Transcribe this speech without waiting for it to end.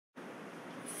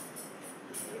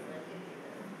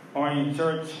Morning,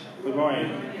 church. Good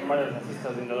morning, brothers and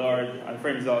sisters in the Lord, and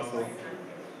friends also.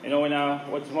 You know, when I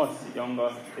was much younger,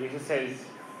 Jesus says,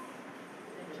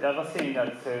 there's a saying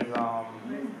that says, our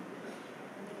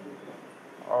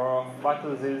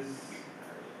battles is,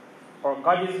 or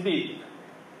God is big,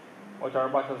 but our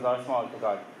battles are small to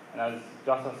God. And as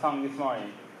just a song this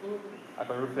morning, I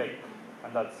can reflect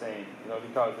on that saying,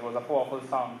 because it was a powerful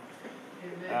song.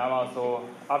 And I'm also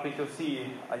happy to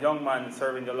see a young man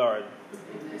serving the Lord.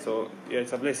 So, yeah,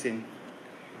 it's a blessing.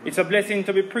 It's a blessing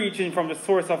to be preaching from the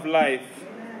source of life,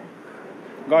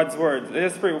 God's word. Let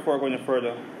us pray before going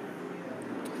further.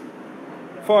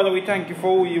 Father, we thank you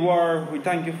for who you are. We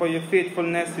thank you for your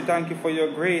faithfulness. We thank you for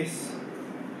your grace.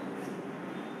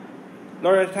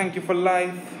 Lord, I thank you for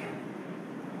life.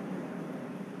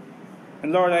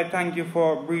 And Lord, I thank you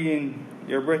for breathing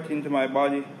your breath into my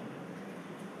body.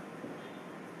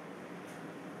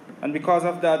 And because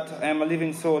of that, I am a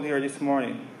living soul here this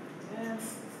morning.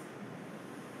 Yes.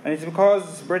 And it's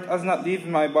because breath has not left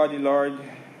my body, Lord.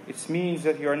 It means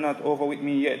that you are not over with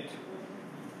me yet.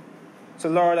 So,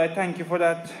 Lord, I thank you for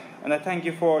that. And I thank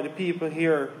you for the people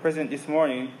here present this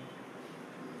morning.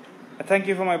 I thank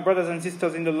you for my brothers and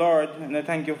sisters in the Lord. And I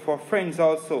thank you for friends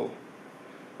also.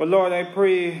 But, Lord, I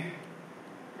pray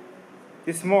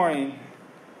this morning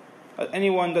that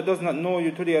anyone that does not know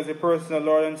you today as a personal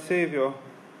Lord and Savior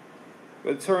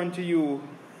will turn to you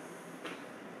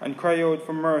and cry out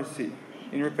for mercy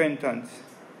in repentance.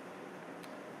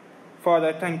 Father,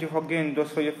 I thank you again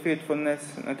just for your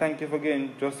faithfulness, and I thank you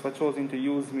again just for choosing to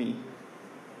use me,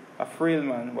 a frail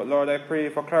man. But Lord, I pray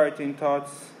for clarity in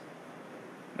thoughts,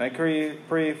 and I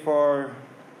pray for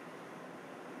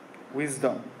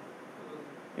wisdom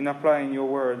in applying your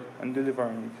word and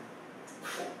delivering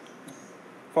it.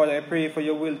 Father, I pray for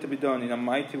your will to be done in a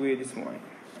mighty way this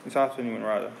afternoon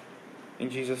rather. In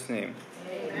Jesus' name.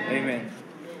 Amen. Amen.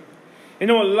 You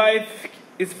know, life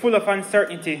is full of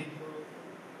uncertainty.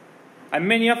 And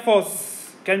many of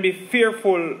us can be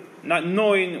fearful not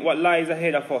knowing what lies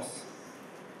ahead of us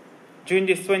during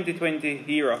this 2020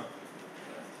 era.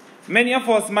 Many of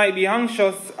us might be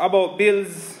anxious about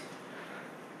bills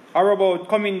or about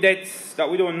coming debts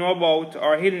that we don't know about,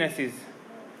 or illnesses,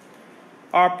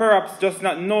 or perhaps just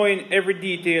not knowing every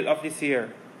detail of this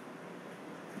year.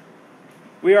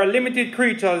 We are limited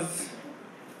creatures,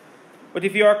 but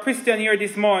if you are a Christian here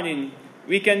this morning,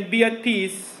 we can be at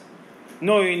peace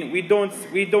knowing we don't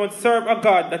serve a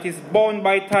God that is bound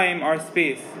by time or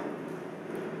space.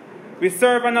 We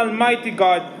serve an almighty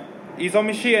God. He's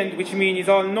omniscient, which means he's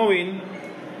all-knowing.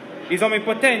 He's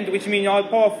omnipotent, which means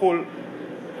all-powerful.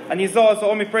 And he's also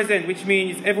omnipresent, which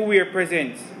means he's everywhere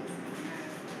present.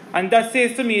 And that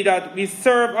says to me that we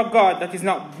serve a God that is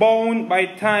not bound by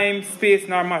time, space,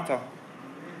 nor matter.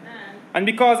 And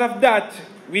because of that,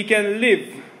 we can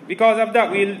live. Because of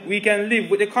that, we can live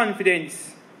with the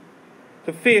confidence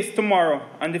to face tomorrow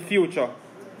and the future.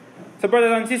 So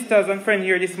brothers and sisters and friends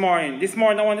here this morning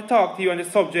I want to talk to you on the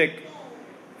subject,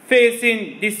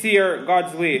 facing this year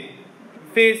God's way.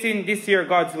 Facing this year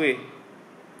God's way.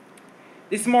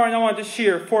 This morning I want to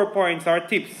share 4 points or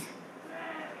tips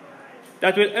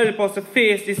that will help us to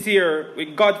face this year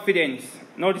with Godfidence.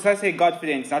 Notice I say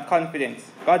Godfidence, not confidence.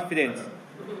 Godfidence.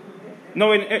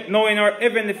 Knowing our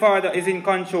Heavenly Father is in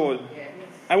control.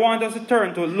 I want us to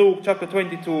turn to Luke chapter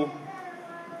 22,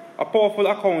 a powerful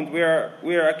account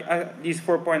where these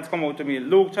 4 points come out to me.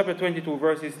 Luke chapter 22,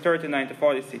 verses 39 to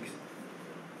 46.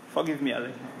 Forgive me,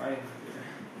 Alex.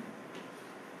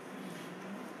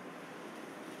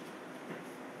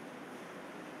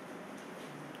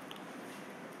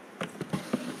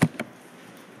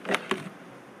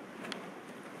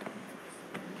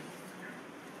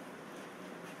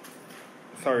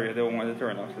 Sorry, I don't want to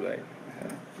turn off the light.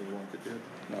 You want to do it?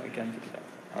 No, I can't do that.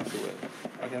 I'll do it.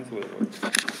 I can do it.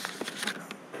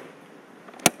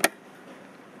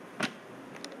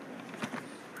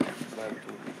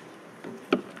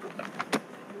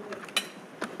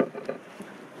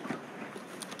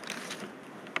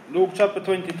 Luke chapter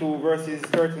 22, verses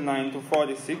 39 to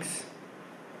 46.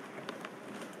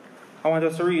 I want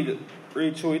us to read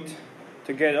through it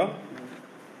together.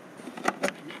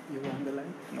 You want the light?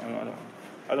 No.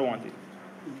 I don't want it.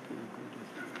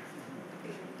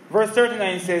 Verse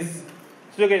 39 says,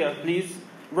 together please.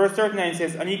 Verse 39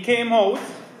 says, and he came out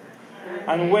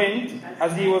and went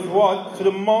as he was wont to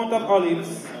the Mount of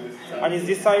Olives, and his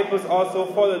disciples also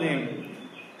followed him.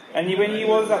 And when he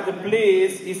was at the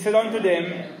place, he said unto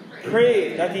them,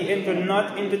 pray that he enter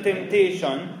not into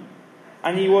temptation.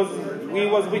 And he was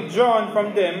withdrawn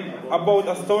from them about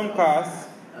a stone cast,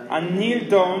 and kneeled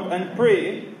down and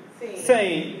prayed,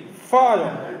 saying,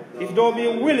 Father, if thou be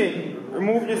willing,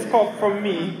 remove this cup from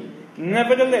me.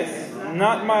 Nevertheless,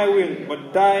 not my will,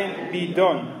 but thine be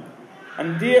done.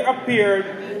 And there appeared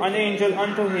an angel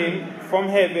unto him from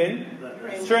heaven,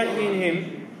 strengthening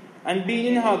him. And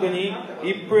being in agony,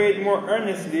 he prayed more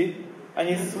earnestly, and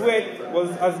his sweat was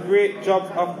as great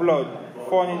drops of blood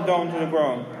falling down to the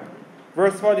ground.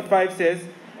 Verse 45 says,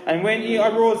 And when he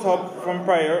arose up from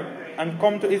prayer, and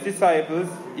come to his disciples,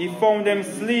 he found them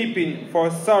sleeping for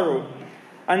sorrow,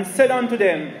 and said unto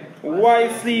them,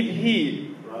 Why sleep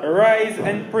ye? Arise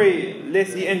and pray,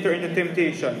 lest ye enter into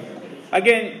temptation.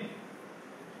 Again,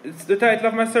 the title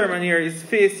of my sermon here is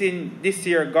Facing This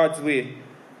Year God's Way.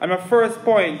 And my first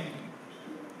point,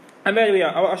 and by the way,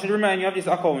 I should remind you of this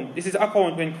account. This is an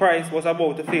account when Christ was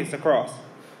about to face the cross.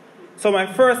 So my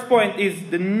first point is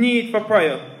the need for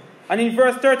prayer. And in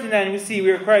verse 39 we see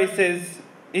where Christ says,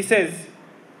 he says,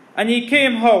 And he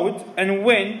came out and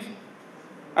went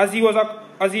as he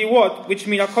was, which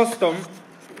means accustomed,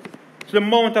 to the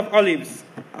Mount of Olives,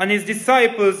 and his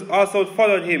disciples also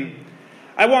followed him.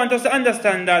 I want us to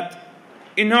understand that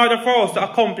in order for us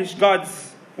to accomplish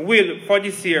God's will for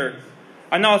this year,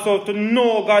 and also to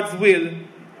know God's will,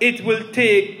 it will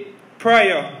take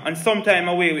prayer and some time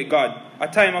away with God, a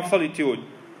time of solitude.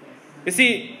 You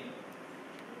see,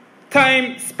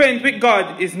 time spent with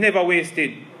God is never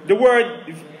wasted. The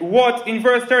word what in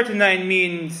verse 39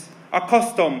 means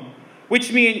accustomed,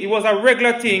 which means it was a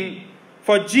regular thing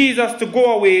for Jesus to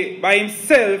go away by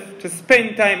himself to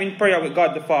spend time in prayer with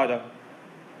God the Father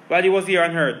while he was here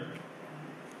on earth.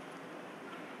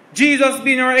 Jesus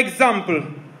being our example,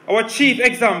 our chief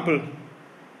example,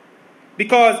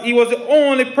 because he was the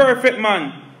only perfect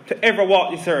man to ever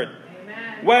walk this earth.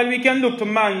 Amen. While we can look to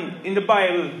man in the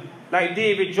Bible, like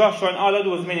David, Joshua, and all of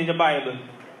those men in the Bible,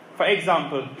 for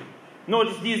example,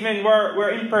 notice these men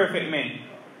were imperfect men,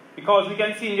 because we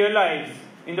can see in their lives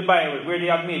in the Bible where they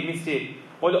have made mistakes.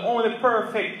 But the only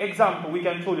perfect example we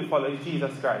can truly follow is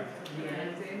Jesus Christ.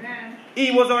 Yes. Amen. He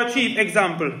was our chief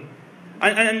example.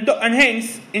 And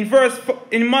hence,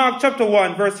 in Mark chapter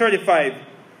 1, verse 35,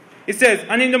 it says,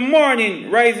 And in the morning,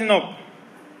 rising up,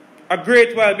 a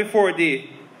great while before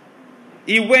day,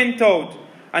 he went out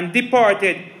and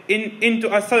departed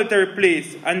into a solitary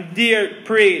place, and there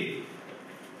prayed.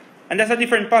 And that's a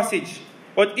different passage.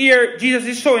 But here, Jesus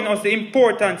is showing us the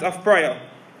importance of prayer.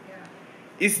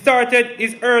 He started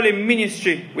his early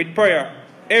ministry with prayer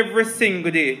every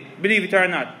single day, believe it or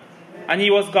not. And he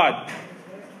was God.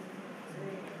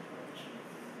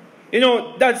 You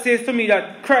know, that says to me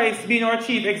that Christ being our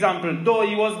chief example, though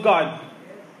he was God,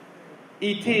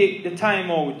 he take the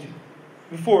time out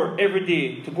before every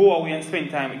day to go away and spend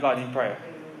time with God in prayer.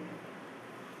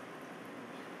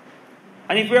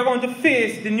 And if we are going to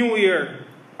face the new year,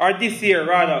 or this year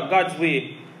rather, God's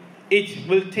way, it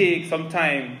will take some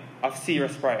time of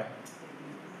serious prayer.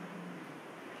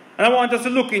 And I want us to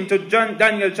look into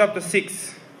Daniel chapter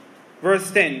 6,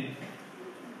 verse 10.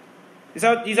 These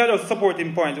are those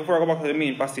supporting points before I go back to the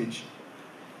main passage.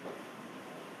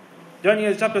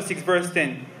 Daniel chapter 6, verse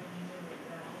 10.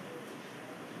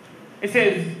 It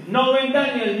says, Now when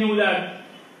Daniel knew that...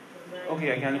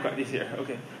 Okay, I can look at this here.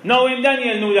 Okay. Now when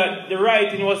Daniel knew that the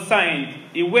writing was signed,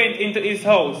 he went into his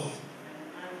house,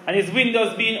 and his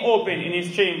windows being open in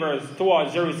his chambers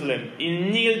towards Jerusalem, he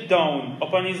knelt down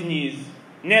upon his knees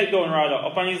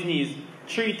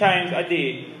 3 times a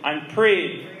day, and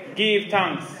prayed, gave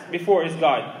thanks before his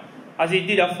God, as he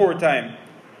did a 4th time.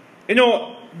 You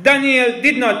know, Daniel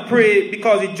did not pray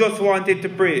because he just wanted to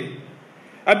pray.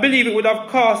 I believe it would have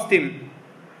cost him.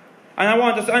 And I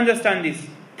want us to understand this.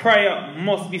 Prayer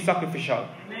must be sacrificial.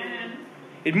 Amen.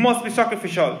 It must be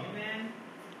sacrificial. Amen.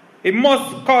 It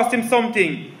must cost him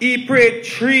something. He prayed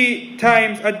 3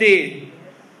 times a day.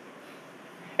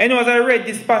 And as I read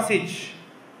this passage,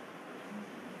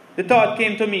 the thought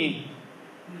came to me,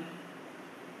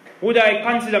 would I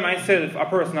consider myself a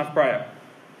person of prayer?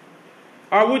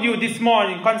 Or would you this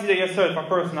morning consider yourself a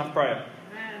person of prayer?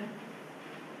 Amen.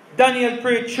 Daniel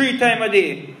prayed 3 times a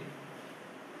day.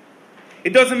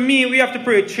 It doesn't mean we have to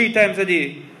pray 3 times a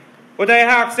day. But I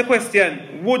ask the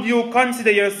question, would you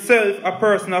consider yourself a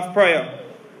person of prayer?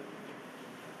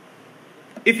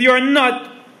 If you're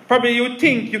not, probably you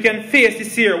think you can face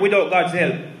this year without God's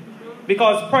help.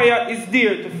 Because prayer is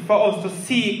there for us to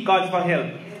seek God for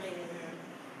help.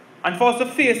 And for us to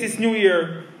face this new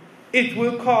year, it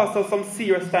will cost us some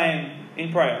serious time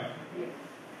in prayer.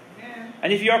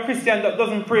 And if you're a Christian that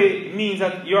doesn't pray, it means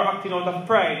that you're acting out of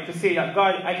pride to say that,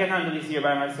 God, I can handle this year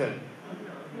by myself.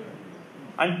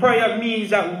 And prayer means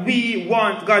that we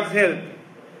want God's help.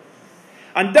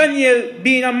 And Daniel,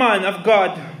 being a man of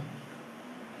God,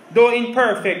 though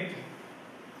imperfect,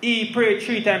 he prayed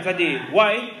 3 times a day.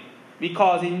 Why?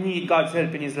 Because he needs God's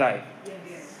help in his life.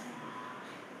 Yes.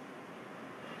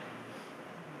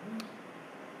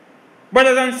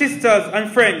 Brothers and sisters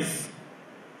and friends,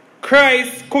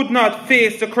 Christ could not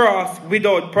face the cross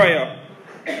without prayer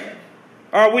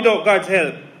or without God's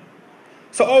help.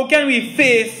 So how can we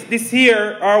face this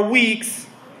year or weeks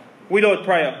without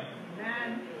prayer?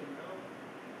 Amen.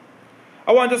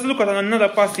 I want us to look at another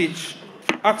passage,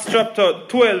 Acts chapter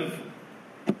 12,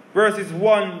 verses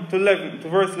 1 to 11, to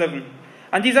verse 11.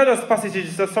 And these are just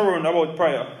passages that surround about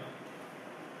prayer.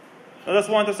 I just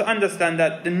want us to understand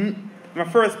that my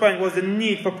first point was the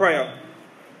need for prayer.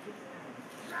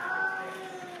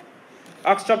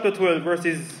 Acts chapter 12,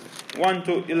 verses 1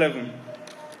 to 11.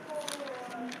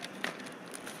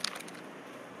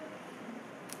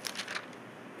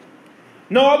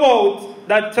 Now about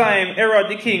that time,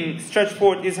 Herod the king stretched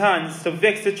forth his hands to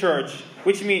vex the church,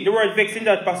 which means, the word vex in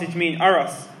that passage means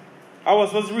harass.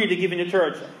 Harass was really giving the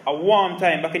church a warm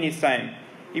time back in his time.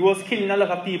 He was killing a lot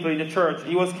of people in the church.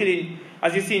 He was killing,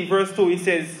 as you see in verse 2, he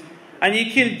says, and he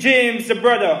killed James, the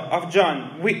brother of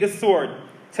John, with the sword.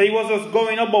 So he was just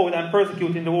going about and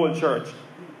persecuting the whole church.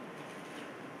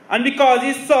 And because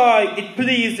he saw it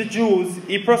pleased the Jews,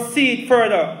 he proceeded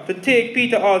further to take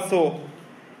Peter also.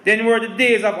 Then were the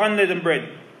days of unleavened bread.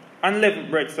 And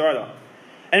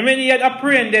when he had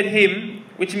apprehended him,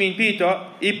 which means Peter,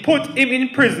 he put him in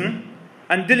prison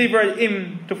and delivered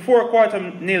him to 4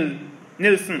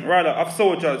 Nilson of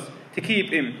soldiers to keep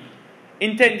him,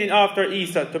 intending after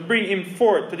Easter to bring him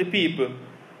forth to the people.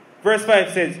 Verse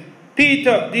 5 says,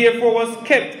 Peter therefore was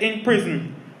kept in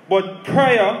prison, but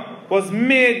prayer was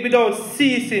made without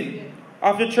ceasing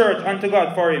of the church unto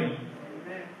God for him.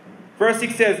 Verse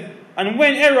 6 says, and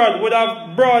when Herod would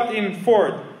have brought him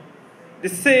forth, the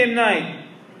same night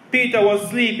Peter was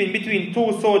sleeping between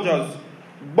 2 soldiers,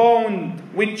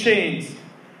 bound with chains,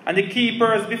 and the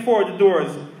keepers before the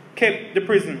doors kept the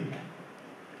prison.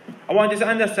 I want you to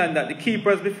understand that the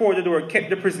keepers before the door kept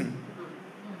the prison.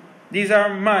 These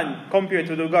are man compared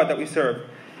to the God that we serve.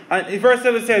 And in verse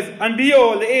 7 says, and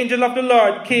behold, the angel of the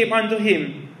Lord came unto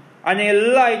him, and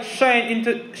a light shined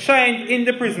in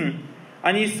the prison.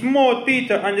 And he smote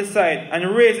Peter on the side,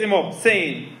 and raised him up,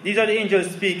 saying, these are the angels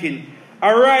speaking,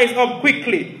 arise up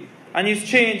quickly. And his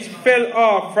chains fell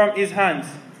off from his hands.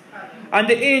 And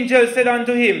the angel said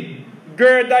unto him,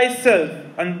 gird thyself,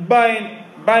 and bind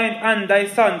on thy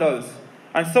sandals.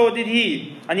 And so did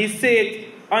he. And he said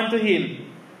unto him,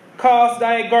 cast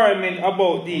thy garment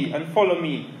about thee, and follow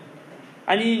me.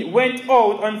 And he went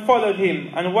out and followed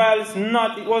him, and whilst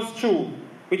not it was true,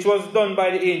 which was done by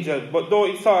the angel, but though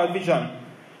he saw a vision.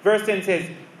 Verse 10 says,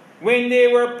 when they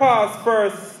were past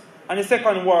first and the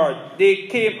second ward, they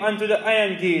came unto the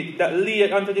iron gate that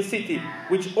leadeth unto the city,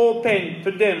 which opened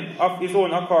to them of his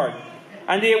own accord.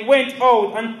 And they went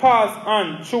out and passed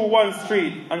on through one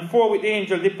street, and forthwith the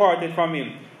angel departed from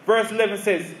him. Verse 11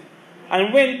 says,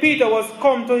 and when Peter was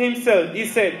come to himself, he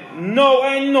said, now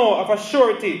I know of a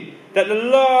surety that the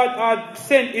Lord had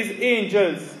sent his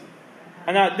angels,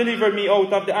 and had delivered me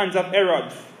out of the hands of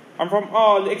Herod, and from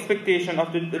all the expectation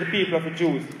of the people of the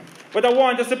Jews. But I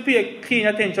want us to pay keen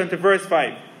attention to verse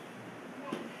 5.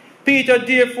 Peter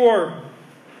therefore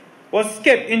was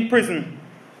kept in prison,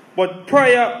 but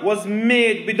prayer was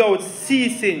made without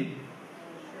ceasing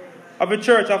of the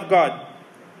church of God.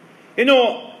 You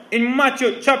know, in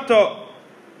Matthew chapter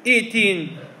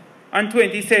 18 and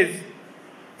 20 it says,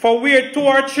 for where 2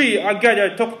 or 3 are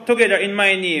gathered together in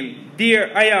my name,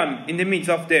 there I am in the midst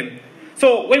of them.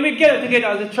 So when we gather together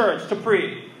as a church to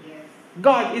pray,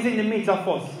 God is in the midst of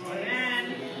us.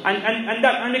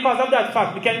 And because of that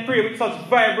fact, we can pray with such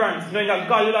vibrance, knowing that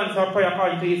God will answer our prayer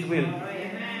according to his will.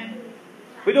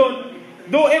 We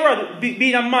don't ever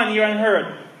being a man here on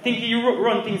earth, thinking you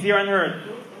run things here on earth.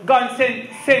 God sent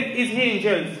his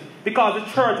angels because the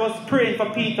church was praying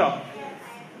for Peter.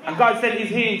 And God sent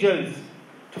his angels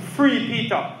to free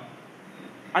Peter.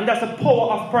 And that's the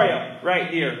power of prayer right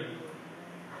there.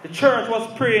 The church was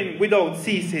praying without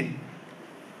ceasing.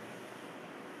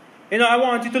 You know, I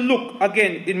want you to look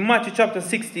again in Matthew chapter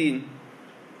 16,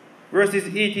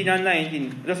 verses 18 and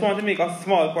 19. I just want to make a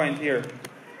small point here.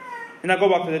 And I go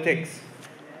back to the text.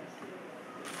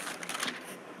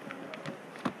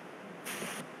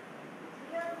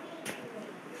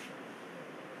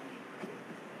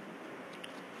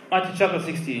 Matthew chapter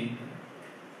 16.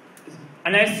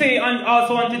 And I say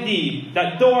also unto thee,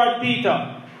 that thou art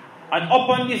Peter, and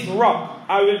upon this rock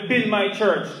I will build my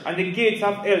church, and the gates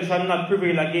of hell shall not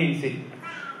prevail against it.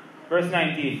 Verse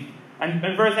 19. And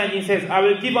verse 19 says, I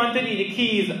will give unto thee the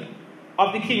keys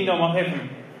of the kingdom of heaven.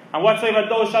 And whatsoever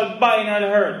thou shalt bind on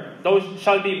earth, thou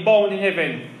shalt be bound in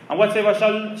heaven. And whatsoever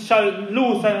shall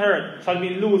loose on earth shall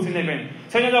be loose in heaven.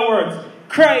 So in other words,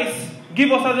 Christ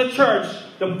give us as a church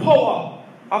the power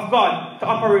of God to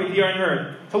operate here on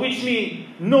earth. So which means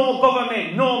no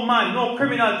government, no man, no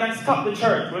criminal can stop the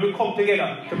church when we come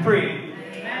together to pray.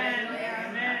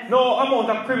 Amen. No amount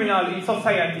of criminal in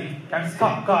society can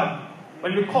stop God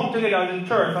when we come together as the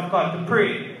church of God to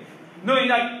pray. Knowing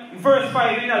that verse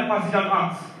 5 in that passage of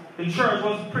Acts, the church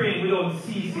was praying without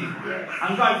ceasing.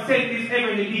 And God sent his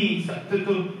heavenly beings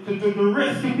to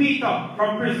rescue Peter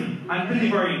from prison and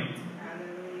deliver him.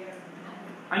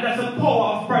 And that's the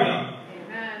power of prayer.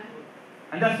 Amen.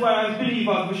 And that's why as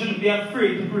believers we shouldn't be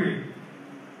afraid to pray.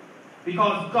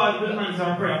 Because God will answer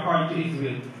our prayer according to his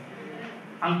will.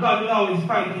 And God will always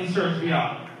fight in his church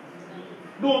behalf.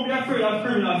 Don't be afraid of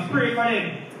criminals, pray for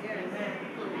them.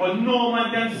 But no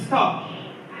man can stop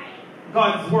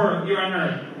God's word here on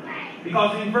earth.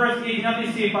 Because in verse 18 of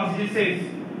the same passage it says,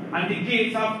 and the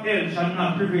gates of hell shall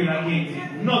not prevail against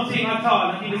it. Nothing at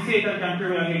all, not even Satan can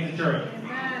prevail against the church.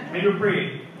 May we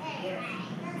pray.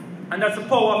 And that's the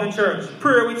power of the church.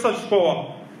 Pray with such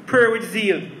power. Pray with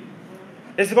zeal.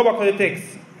 Let's go back to the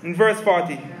text. In verse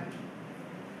 40.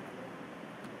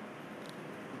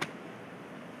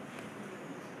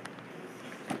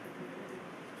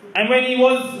 And when he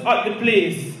was at the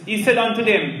place, he said unto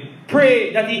them,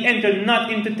 pray that he enter not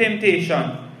into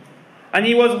temptation. And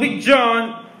he was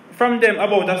withdrawn from them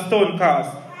about a stone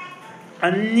cast,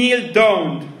 and kneeled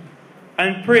down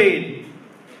and prayed.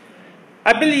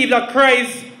 I believe that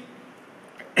Christ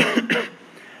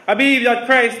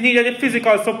needed the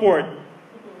physical support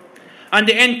and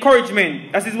the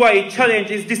encouragement. That is why he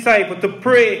challenged his disciples to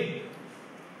pray.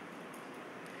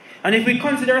 And if we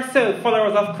consider ourselves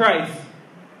followers of Christ,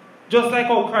 just like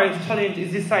how Christ challenged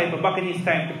his disciples back in his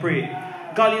time to pray,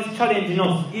 God is challenging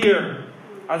us here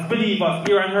as believers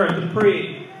here on earth to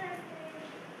pray.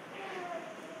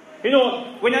 You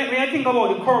know, when I think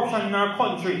about the corruption in our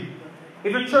country,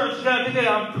 if the church gather together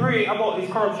and pray about this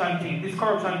corruption thing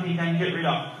can get rid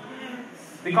of.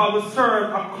 Because we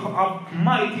serve a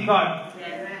mighty God.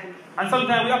 And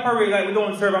sometimes we operate like we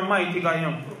don't serve a mighty God, you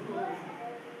know.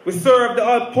 We serve the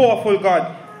all-powerful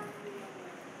God.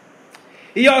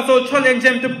 He also challenged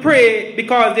them to pray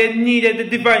because they needed the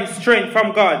divine strength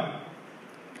from God.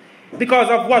 Because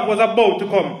of what was about to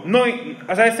come. Knowing,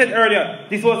 as I said earlier,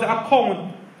 this was the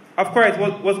account of Christ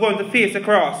was going to face the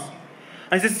cross.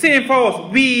 And it's the same for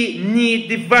us. We need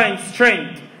divine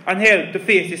strength and help to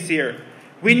face this year.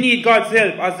 We need God's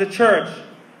help as the church.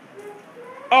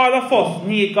 All of us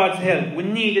need God's help. We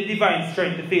need the divine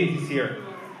strength to face this year.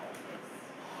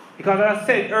 Because as I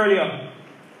said earlier,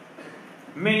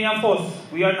 many of us,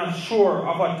 we are not sure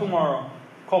of what tomorrow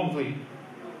comes with.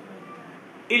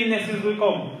 Illnesses will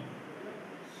come.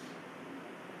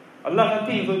 A lot of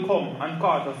things will come and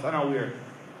cause us unaware.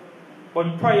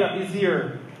 But prayer is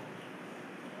here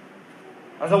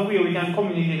as a way we can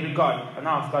communicate with God and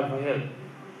ask God for help.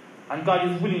 And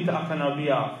God is willing to act on our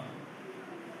behalf.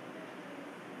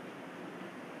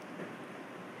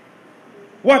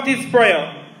 What is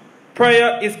prayer?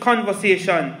 Prayer is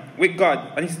conversation with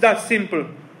God. And it's that simple.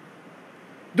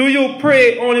 Do you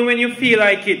pray only when you feel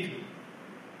like it?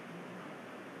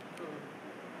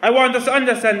 I want us to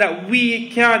understand that we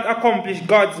can't accomplish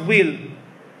God's will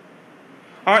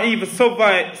or even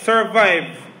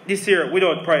survive this year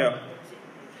without prayer.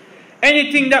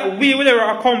 Anything that we will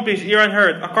ever accomplish here on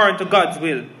earth according to God's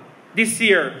will this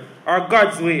year or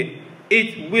God's way,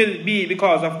 it will be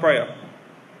because of prayer.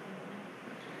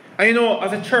 And you know,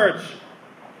 as a church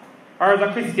or as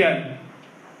a Christian,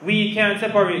 we can't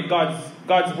separate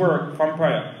God's work from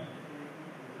prayer.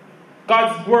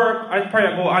 God's work and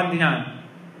prayer go hand in hand.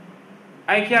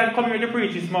 I can't come here to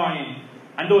preach this morning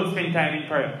and don't spend time in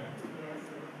prayer.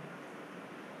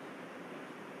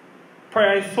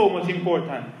 Prayer is so much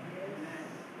important.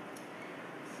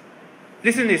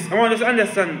 Listen to this. I want us to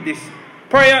understand this.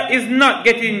 Prayer is not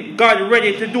getting God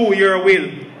ready to do your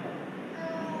will.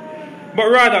 But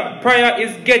rather, prayer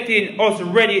is getting us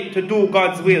ready to do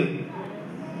God's will.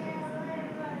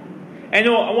 I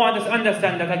want us to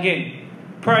understand that again.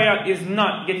 Prayer is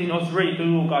not getting us ready to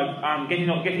do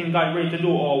getting God ready to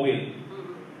do our will.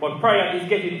 But prayer is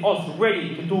getting us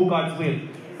ready to do God's will.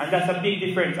 And that's a big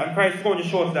difference. And Christ is going to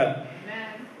show us that.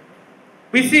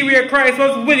 We see where Christ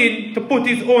was willing to put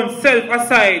his own self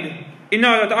aside in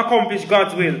order to accomplish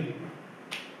God's will.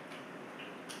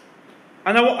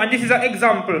 And this is an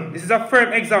example, this is a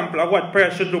firm example of what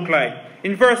prayer should look like.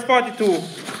 In verse 42,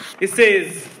 it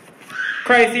says,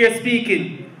 Christ here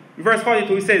speaking. In verse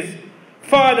 42, it says,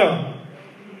 Father,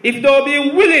 if thou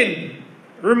be willing,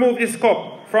 remove this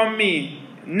cup from me.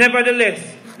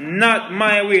 Nevertheless, not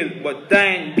my will, but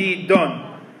thine be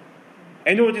done.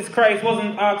 And notice Christ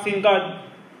wasn't asking God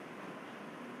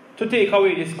to take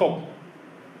away this cup.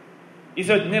 He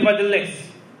said, nevertheless,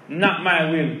 not my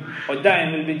will, but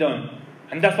thine will be done.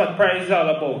 And that's what prayer is all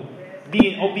about.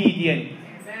 Being obedient.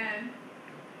 Amen.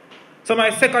 So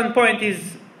my second point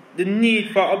is the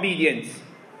need for obedience.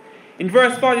 In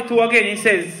verse 42 again, it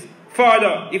says,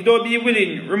 Father, if thou be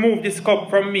willing, remove this cup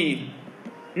from me.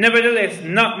 Nevertheless,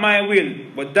 not my will,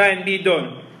 but thine be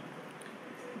done.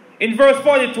 In verse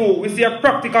 42, we see a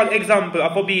practical example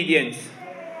of obedience.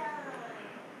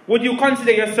 Would you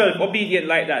consider yourself obedient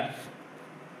like that?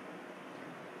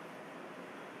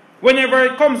 Whenever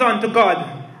it comes on to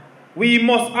God, we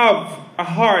must have a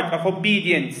heart of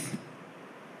obedience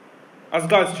as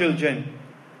God's children.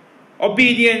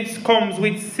 Obedience comes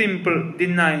with simple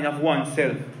denying of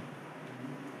oneself.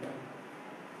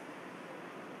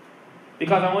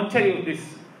 Because I want to tell you this.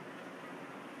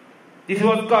 This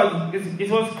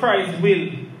was Christ's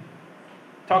will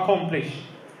to accomplish.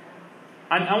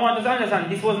 And I want us to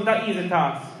understand this wasn't an easy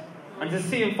task. And it's the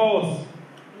same for us.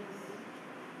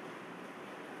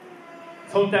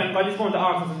 Sometimes God is going to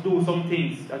ask us to do some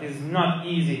things that is not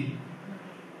easy.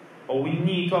 But we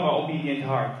need to have an obedient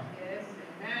heart. Yes,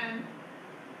 amen.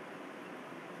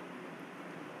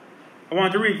 I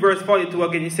want to read verse 42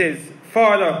 again. It says,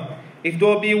 Father, if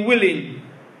thou be willing,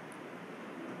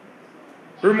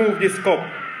 remove this cup.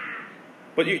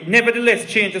 But you nevertheless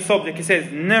change the subject. It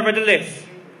says, nevertheless,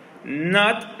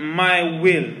 not my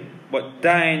will, but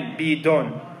thine be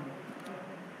done.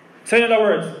 So in other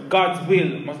words, God's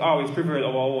will must always prevail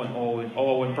over our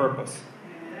own purpose.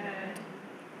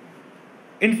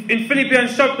 In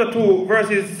Philippians chapter 2,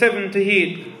 verses 7 to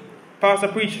 8,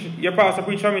 your pastor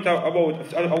preached from it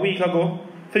about a week ago.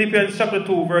 Philippians chapter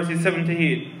 2, verses 7 to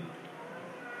 8.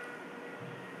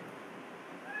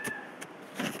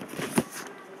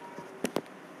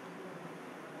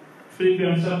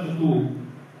 Philippians chapter 2.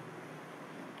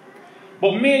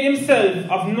 But made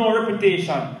himself of no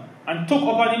reputation, and took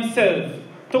upon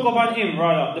him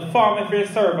the form of a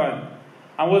servant,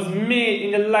 and was made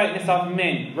in the likeness of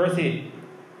men. Verse 8.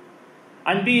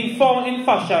 And being found in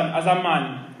fashion as a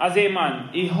man,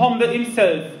 he humbled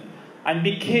himself and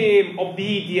became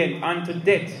obedient unto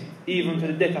death, even to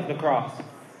the death of the cross.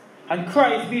 And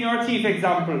Christ being our chief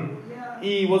example,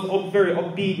 he was very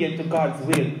obedient to God's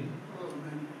will.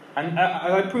 And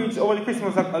as I preach over the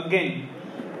Christmas again,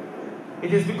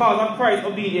 it is because of Christ's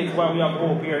obedience why we have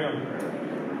hope here.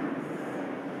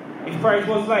 If Christ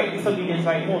was like disobedience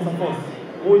like most of us,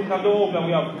 we wouldn't have the hope that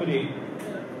we have today.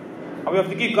 And we have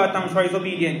to give God thanks for his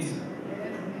obedience.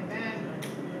 Amen.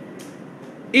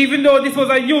 Even though this was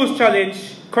a huge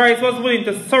challenge, Christ was willing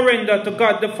to surrender to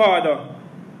God the Father.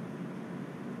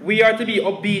 We are to be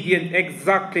obedient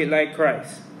exactly like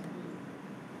Christ.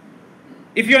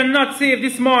 If you are not saved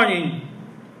this morning,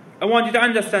 I want you to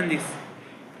understand this.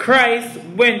 Christ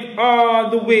went all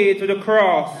the way to the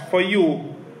cross for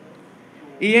you.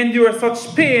 He endured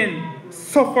such pain,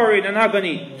 suffering, and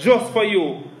agony just for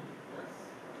you.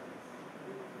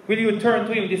 Will you turn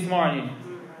to him this morning?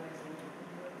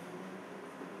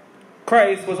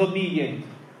 Christ was obedient.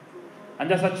 And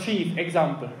that's a chief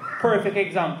example. Perfect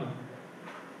example.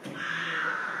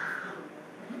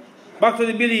 Back to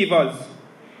the believers.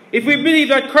 If we believe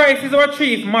that Christ is our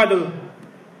chief model,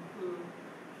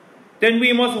 then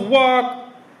we must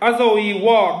walk as how he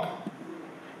walked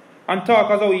and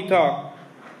talk as how he talked.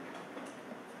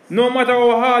 No matter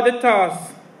how hard the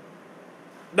task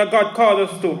that God called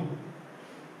us to,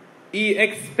 he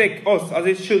expects us as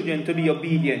his children to be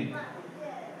obedient.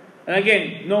 And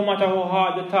again, no matter how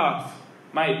hard the task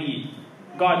might be,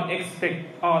 God expects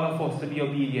all of us to be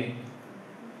obedient.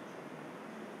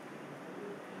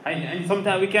 And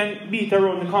sometimes we can beat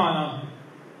around the corner.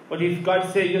 But if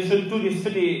God says you should do this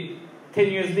today, 10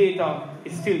 years later,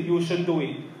 it's still you should do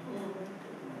it.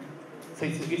 So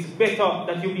it's better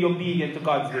that you be obedient to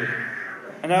God's will.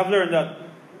 And I've learned that.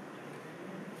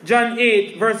 John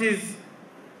 8, verses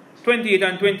 28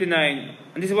 and 29.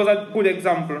 And this was a good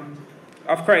example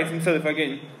of Christ himself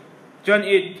again. John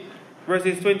 8,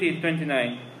 verses 28 and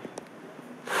 29.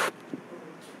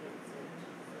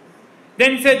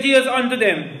 Then said Jesus unto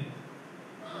them,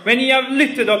 When ye have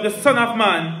lifted up the Son of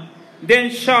Man,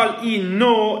 then shall ye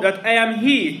know that I am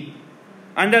he,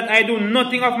 and that I do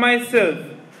nothing of myself,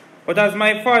 but as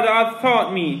my Father hath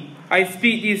taught me, I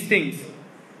speak these things.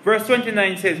 Verse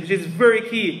 29 says, which is very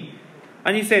key,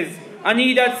 and he says, And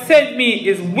he that sent me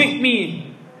is with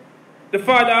me. The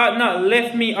Father hath not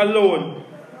left me alone.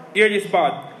 Hear this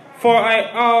part. For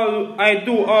I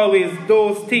do always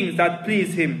those things that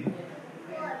please him.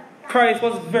 Christ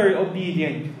was very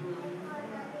obedient.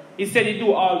 He said he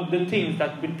do all the things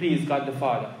that would please God the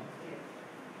Father.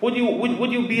 Would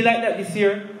you be like that this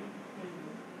year?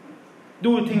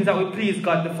 Do things that would please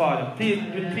God the Father. Please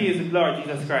the Lord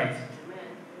Jesus Christ.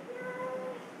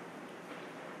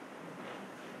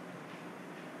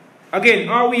 Again,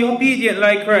 are we obedient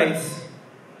like Christ?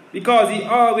 Because he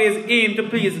always aimed to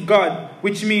please God,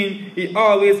 which means he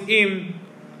always aimed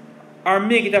or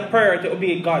make it a prayer to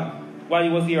obey God while he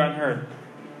was here on earth.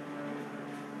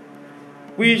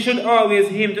 We should always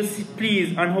aim to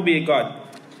please and obey God.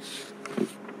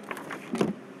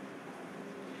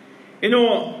 You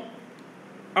know,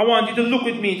 I want you to look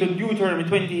with me to Deuteronomy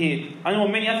 28. I know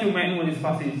many of you might know this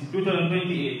passage, Deuteronomy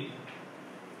 28.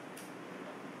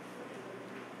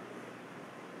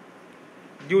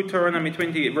 Deuteronomy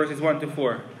 28, verses 1 to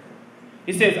 4.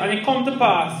 It says, and it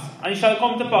shall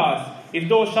come to pass, if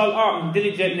thou shalt hearken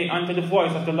diligently unto the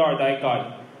voice of the Lord thy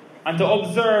God, and to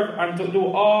observe and to do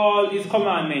all his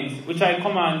commandments, which I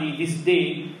command thee this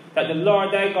day, that the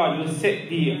Lord thy God will set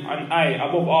thee on high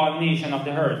above all nations of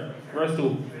the earth. Verse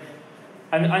 2.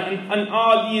 And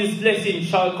all these blessings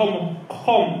shall come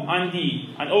on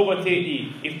thee, and overtake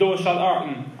thee, if thou shalt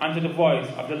hearken unto the voice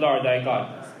of the Lord thy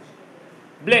God.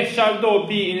 Blessed shalt thou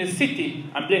be in the city,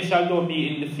 and blessed shalt thou be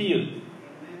in the field.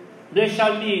 Blessed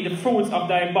shall be the fruits of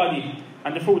thy body,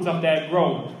 and the fruits of thy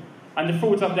ground, and the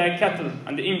fruits of thy cattle,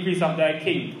 and the increase of thy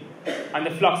king, and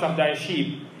the flocks of thy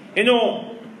sheep. You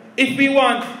know, if we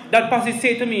want, that passage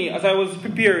said to me as I was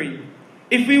preparing,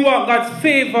 if we want God's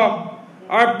favor,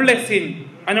 our blessing,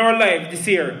 and our life this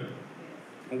year,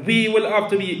 we have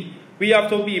to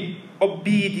be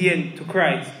obedient to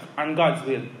Christ and God's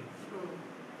will.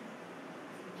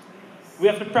 We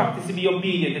have to practice to be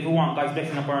obedient if we want God's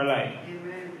blessing upon our life.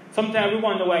 Amen. Sometimes we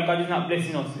wonder why God is not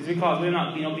blessing us. It's because we're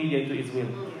not being obedient to his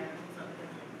will.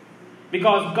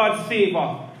 Because God's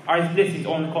favor or his blessings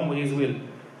only come with his will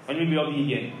when we be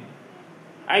obedient.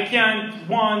 I can't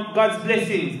want God's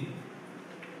blessings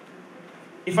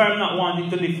if I'm not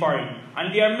wanting to live for him.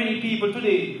 And there are many people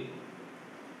today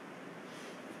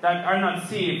that are not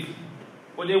saved,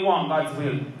 but they want God's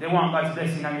will. They want God's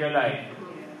blessing on their life.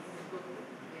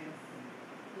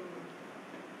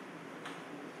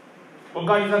 But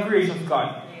God is a gracious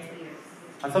God.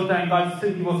 And sometimes God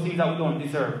still gives us things that we don't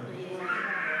deserve.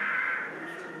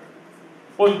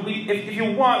 But if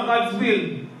you want God's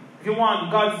will, if you want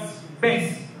God's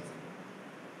best,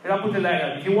 let me put it like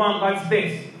that. If you want God's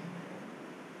best,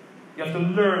 you have to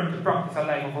learn to practice a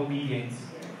life of obedience.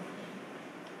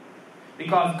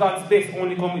 Because God's best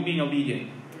only comes with being obedient.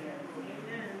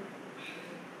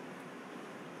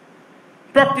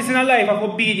 Practicing a life of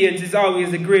obedience is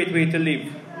always a great way to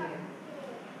live.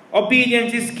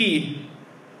 Obedience is key.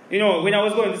 You know, when I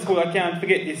was going to school, I can't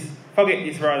forget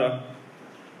this rather.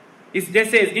 It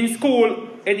says, in school,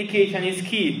 education is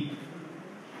key.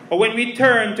 But when we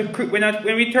turn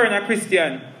a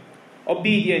Christian,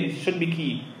 obedience should be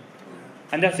key.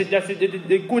 And that's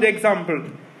the good example.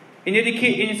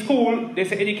 In school, they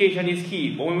say education is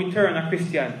key. But when we turn a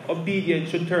Christian, obedience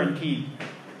should turn key.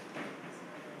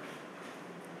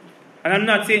 And I'm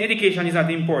not saying education is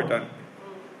not important.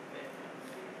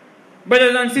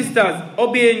 Brothers and sisters,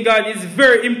 obeying God is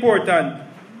very important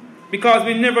because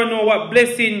we never know what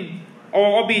blessing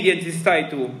our obedience is tied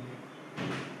to.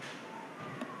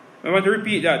 I want to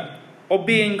repeat that.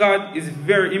 Obeying God is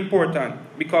very important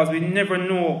because we never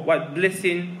know what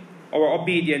blessing our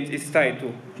obedience is tied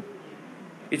to.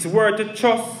 It's worth to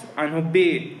trust and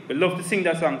obey. We love to sing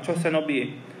that song, Trust and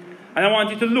Obey. And I want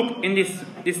you to look in this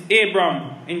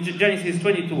Abram in Genesis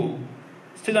 22,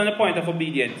 still on the point of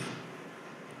obedience.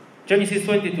 Genesis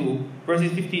 22,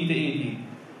 verses 15 to 18.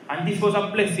 And this was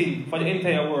a blessing for the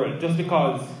entire world just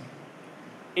because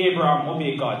Abraham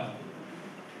obeyed God.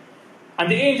 And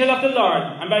the angel of the Lord,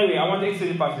 and by the way, I want to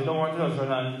explain the passage, I don't want to just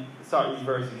run and start these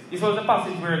verses. This was the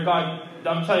passage where God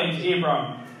challenged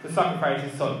Abraham to sacrifice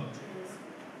his son.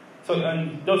 So,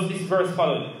 and thus this verse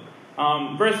followed.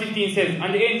 Verse 15 says,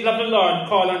 and the angel of the Lord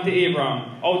called unto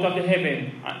Abraham out of the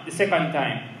heaven the second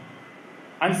time,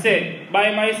 and said,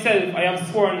 by myself I have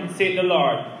sworn, saith the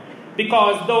Lord,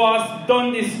 because thou hast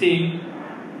done this thing,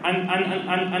 and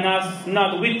hast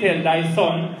not withheld thy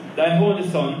son, thy only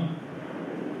son,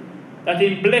 that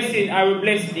in blessing I will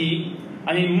bless thee,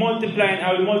 and in multiplying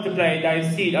I will multiply thy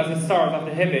seed as the stars of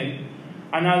the heaven,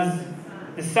 and as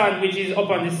the sand which is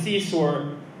upon the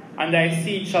seashore, and thy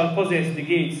seed shall possess the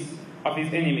gates of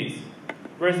his enemies.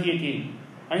 Verse 18.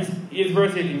 And here's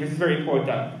verse 18, this is very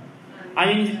important.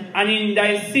 And in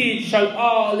thy seed shall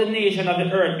all the nations of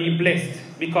the earth be blessed,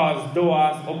 because thou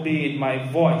hast obeyed my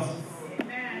voice.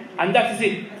 Amen. And that is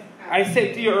it. I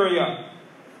said to you earlier,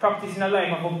 practicing a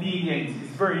life of obedience is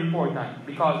very important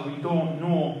because we don't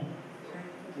know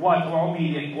what our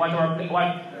obedience, what our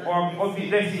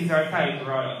blessings are tied to,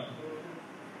 rather.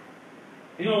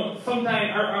 You know,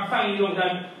 sometimes I find out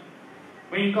that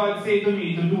when God says to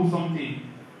me to do something,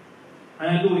 and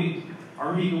I do it, I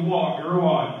reap the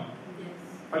reward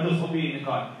for just obeying the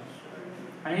God.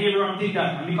 And Abraham did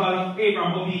that, and because of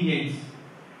Abraham's obedience,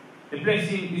 the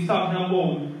blessing is talking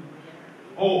about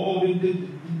the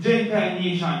Gentile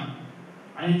nation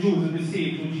and the Jews will be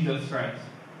saved through Jesus Christ.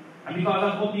 And because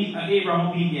of Abraham's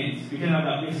obedience, we can have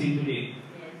that blessing today.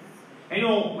 Yes. You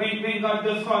know, when God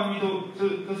just called me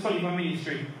to study for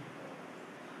ministry,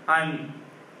 and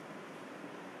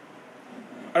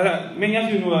many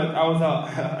of you know that I was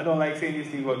I don't like saying this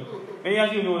thing, but many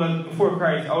of you know that before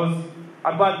Christ, I was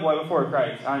a bad boy before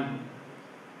Christ. And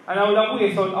I would have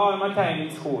wasted all my time in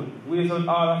school, wasted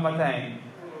all of my time.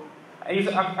 I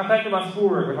can't do my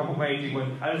schoolwork if I put my thing, but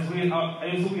I just waste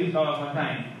all of my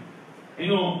time. You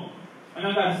know, when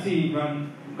I got saved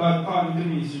and God called me to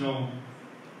ministry, you know,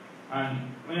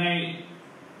 and when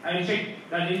I checked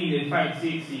that they needed 5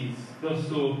 6s just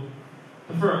to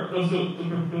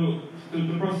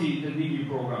proceed the degree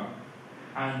program.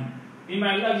 And in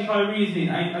my logical reasoning,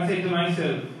 I said to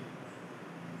myself,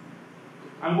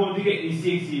 I'm going to get these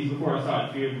 6s before I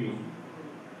start Fairview.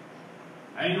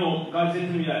 I know God said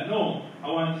to me that, no, I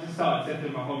want to start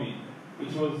September coming,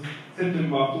 which was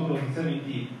September of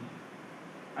 2017.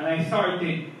 And I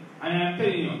started, and I'm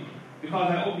telling you,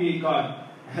 because I obeyed God,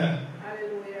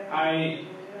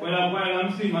 while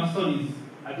I'm doing my studies,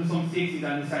 I do some 6s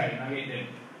on the side and I get them.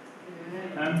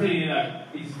 And I'm telling you that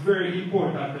it's very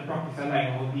important to practice a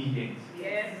life of obedience.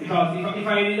 Yes. Because if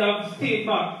I did have stayed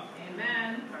back,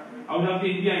 amen, I would have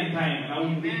been behind time and I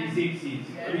wouldn't get the 6s.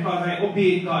 Yes. Because I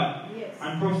obeyed God, yes,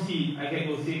 and proceed, I get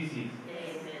those 6s. Amen.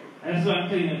 And that's why I'm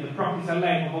telling you to practice a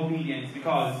life of obedience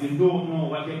because you don't know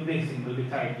what your blessing will be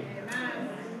tied to. Amen.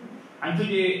 And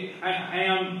today, I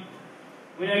am,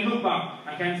 when I look back,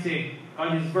 I can say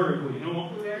God is very good, you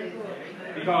know? Very good.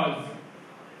 Because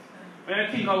when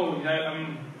I think about it,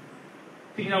 I'm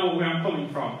thinking about where I'm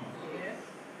coming from. Yes.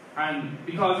 And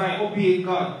because I obeyed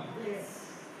God, yes,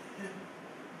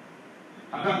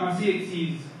 I got my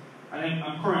CXCs and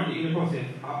I'm currently in the process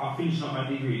of finishing up my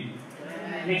degree.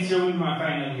 Amen. Next year will be my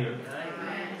final year.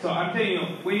 Amen. So I'm telling you,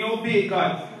 when you obey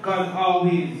God, God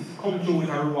always comes through with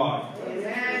a reward.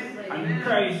 Amen. And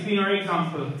Christ being our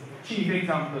example, chief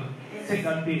example, set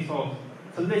that pace for us.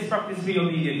 So let's practice being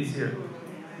obedient this year.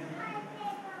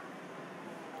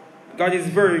 God is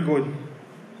very good.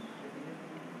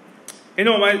 You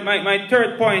know, my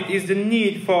third point is the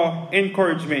need for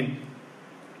encouragement.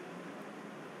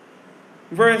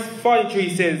 Verse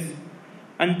 43 says,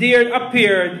 and there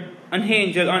appeared an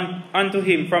angel unto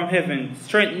him from heaven,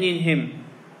 strengthening him.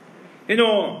 You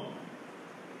know,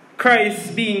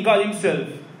 Christ being God himself,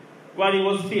 while he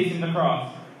was facing the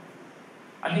cross,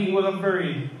 I think it was a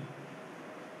very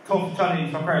tough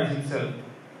challenge for Christ himself.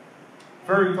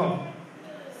 Very tough.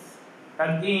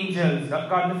 That angels, that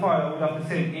God the Father would have to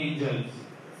send angels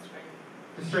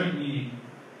to strengthen him.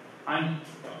 And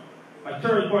my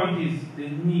third point is the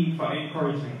need for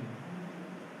encouragement.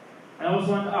 And I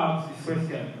also want to ask this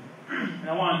question, and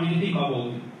I want you to think about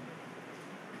it.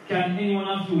 Can anyone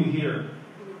of you here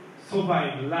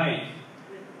survive life,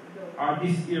 or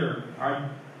this year,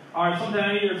 or sometimes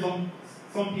I hear some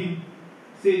people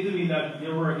say to me that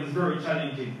your work is very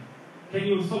challenging. Can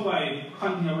you survive,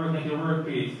 continue working at your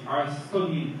workplace, or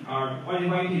studying, or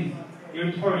whatever it is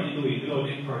you're currently doing without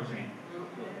encouragement?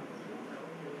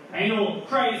 I know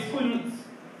Christ couldn't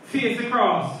face the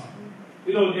cross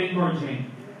without encouragement.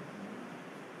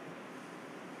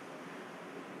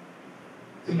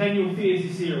 So can you face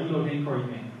this year without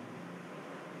encouragement?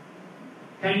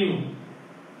 Can you?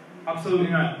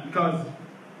 Absolutely not. Because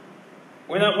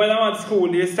when I'm at school,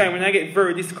 there's time when I get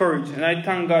very discouraged, and I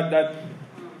thank God that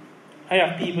I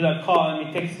have people that call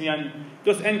me, text me, and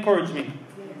just encourage me.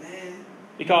 Yes.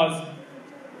 Because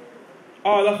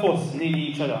all of us need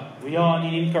each other. We all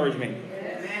need encouragement.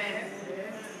 Yes.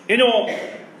 You know,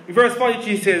 verse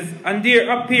 43 says, and there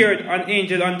appeared an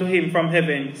angel unto him from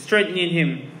heaven, strengthening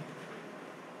him.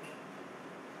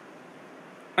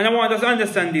 And I want us to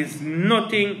understand this.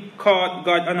 Nothing caught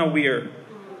God unaware.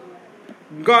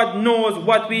 God knows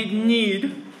what we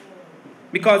need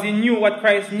because he knew what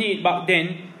Christ needed back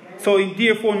then. So he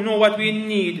therefore knows what we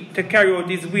need to carry out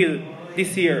his will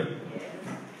this year.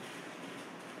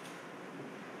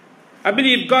 I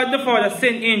believe God the Father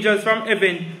sent angels from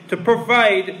heaven to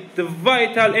provide the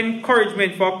vital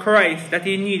encouragement for Christ that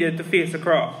he needed to face the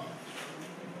cross.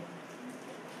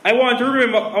 I want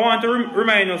to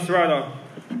remind us rather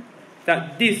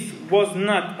that this was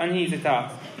not an easy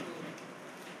task.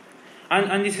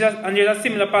 And there's a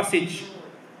similar passage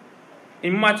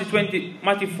in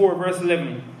Matthew 4 verse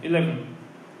 11.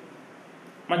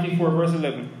 Matthew 4 verse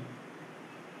 11.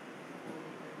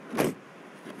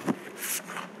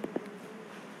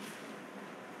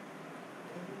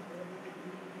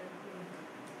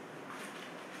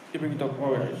 You bring it up.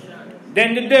 All right.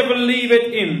 Then the devil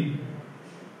leaveth him,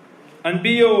 and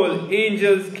behold,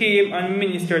 angels came and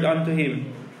ministered unto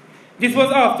him. This was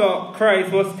after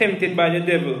Christ was tempted by the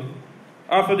devil,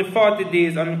 after the 40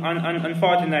 days and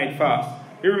 40 night fast.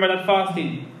 You remember that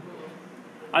fasting?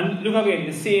 And look again,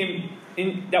 the same,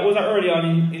 that was early on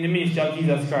in the ministry of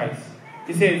Jesus Christ.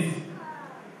 It says,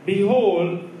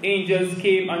 behold, angels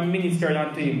came and ministered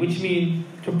unto him, which means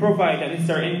to provide that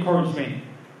necessary encouragement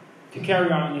to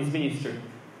carry on his ministry.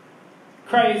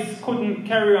 Christ couldn't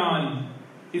carry on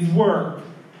his work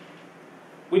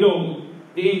without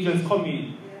the angels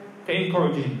coming to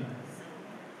encourage him.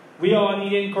 We all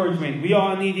need encouragement. We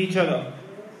all need each other.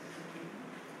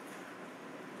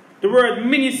 The word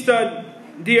ministered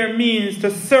there means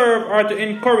to serve or to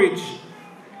encourage.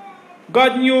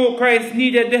 God knew Christ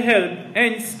needed the help,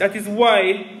 hence that is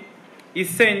why he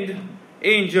sent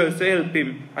angels to help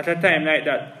him at a time like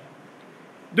that.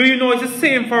 Do you know it's the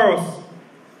same for us?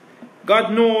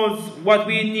 God knows what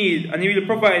we need, and he will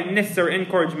provide necessary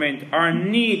encouragement, our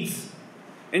needs,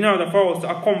 in order for us to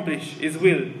accomplish his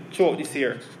will throughout this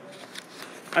year.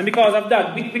 And because of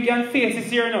that, we can face this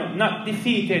year now, not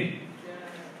defeated.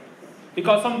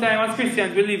 Because sometimes as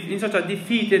Christians we live in such a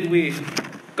defeated way.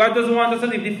 God doesn't want us to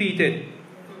live defeated.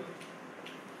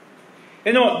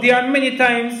 There are many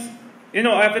times,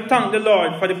 I have to thank the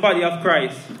Lord for the body of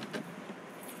Christ.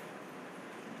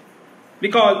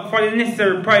 Because for the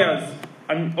necessary prayers,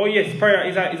 and prayer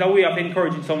is a way of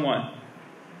encouraging someone.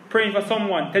 Praying for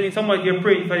someone, telling someone you're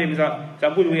praying for them is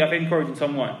a good way of encouraging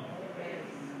someone.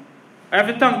 I have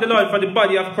to thank the Lord for the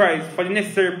body of Christ, for the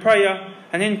necessary prayer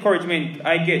and encouragement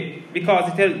I get,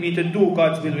 because it helped me to do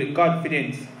God's will with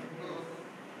Godfidence.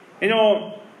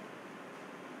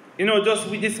 Just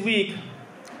with this week,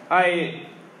 it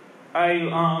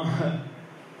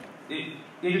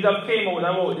would have came out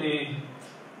about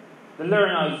the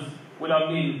learners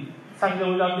Saturday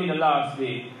would have been the last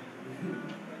day.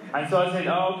 And so I said,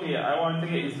 okay, I want to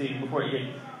get this thing before it gets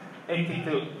hectic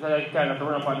so I kind of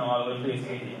run up and all over the place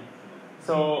again.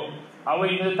 So I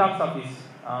went to the tax office,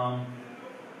 and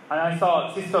I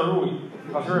saw Sister Ruth,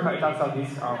 because she worked at the tax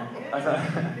office,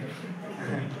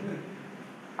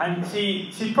 and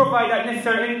she provided that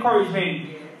necessary encouragement,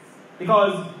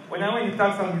 because when I went to the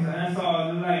tax office and I saw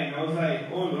the line, I was like,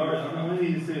 oh Lord, I'm not going to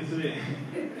need this place today.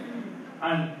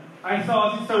 And I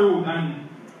saw Sister Ruth, and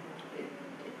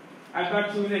I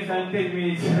got through less than 10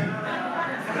 minutes.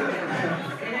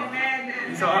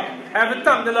 So I have to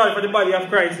thank the Lord for the body of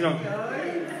Christ,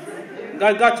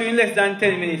 God got you in less than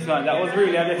 10 minutes, man. That was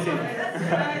really a blessing.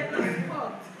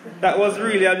 That was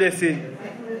really a blessing.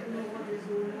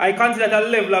 I consider that a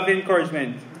level of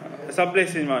encouragement. It's a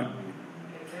blessing, man.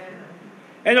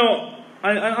 And all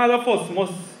of us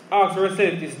must ask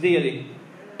ourselves this daily.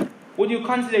 Would you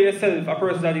consider yourself a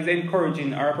person that is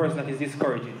encouraging or a person that is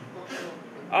discouraging?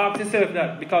 Ask yourself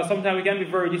that, because sometimes we can be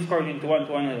very discouraging to one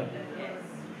to another.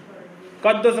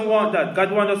 God doesn't want that.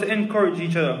 God wants us to encourage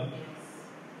each other.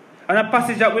 And a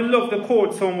passage that we love to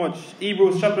quote so much,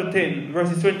 Hebrews chapter 10,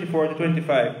 verses 24 to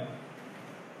 25.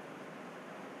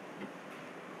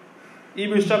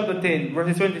 Hebrews chapter 10,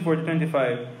 verses 24 to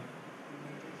 25.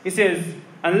 It says,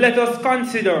 and let us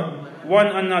consider one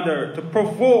another to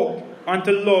provoke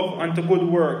unto love and to good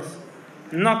works,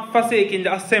 not forsaking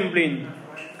the assembling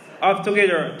of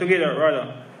ourselves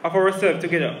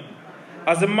together,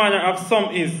 as the manner of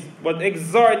some is, but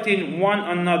exhorting one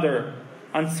another,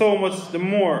 and so much the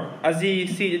more as ye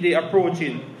see the day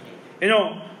approaching.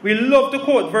 We love to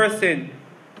quote verse 10,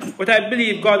 but I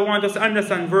believe God wants us to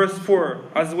understand verse 4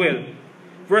 as well.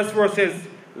 Verse 4 says,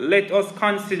 let us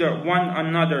consider one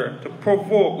another to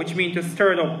provoke, which means to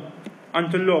stir up,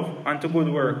 unto love and to good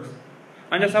works.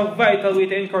 And that's a vital way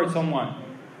to encourage someone.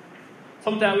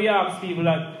 Sometimes we ask people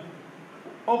that,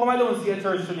 how come I don't see a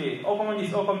church today? How come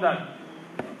this, how come that?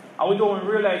 And we don't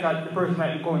realize that the person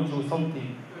might be going through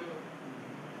something.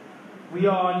 We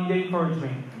all need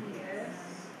encouragement. Yes.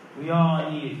 We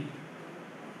all need it.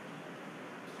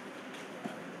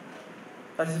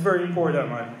 That is very important,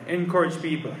 man. Encourage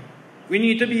people. We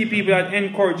need to be people that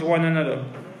encourage one another.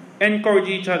 Encourage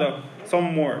each other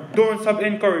some more. Don't stop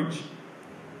encourage.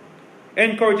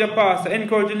 Encourage your pastor.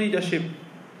 Encourage your leadership.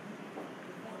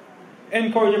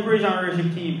 Encourage your praise and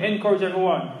worship team. Encourage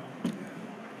everyone.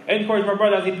 Encourage my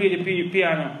brothers who play the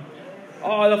piano.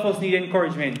 All of us need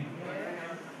encouragement.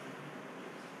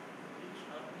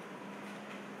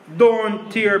 Don't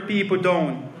tear people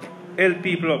down. Help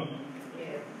people up.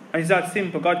 And it's that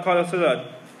simple. God called us to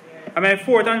that. And my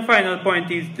fourth and final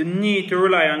point is the need to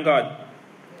rely on God.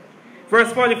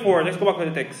 Verse 44. Let's go back to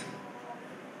the text.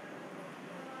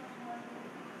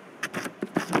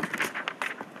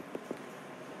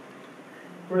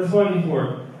 Verse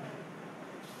 44.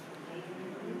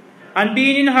 And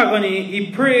being in agony,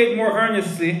 he prayed more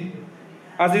earnestly,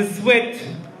 as his sweat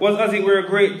was as it were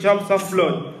great drops of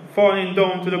blood falling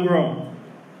down to the ground.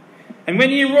 And when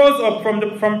he rose up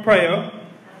from prayer,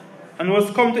 and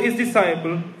was come to his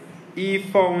disciples, he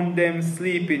found them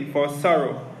sleeping for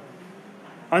sorrow.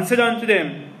 And said unto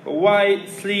them, Why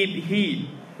sleep ye?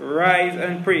 Rise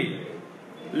and pray,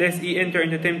 lest ye enter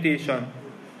into temptation.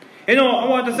 You know, I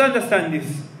want us to understand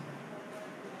this.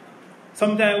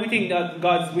 Sometimes we think that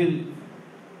God's will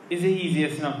is the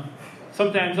easiest now.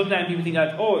 Sometimes people think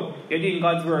that, oh, you're doing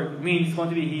God's work, means it's going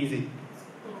to be easy.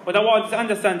 But I want us to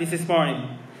understand this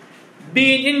morning.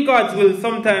 Being in God's will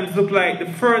sometimes look like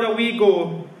the further we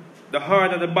go, the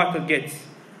harder the battle gets.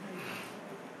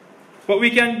 But we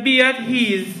can be at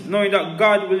ease knowing that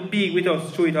God will be with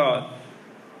us through it all.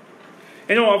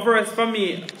 You know, a verse for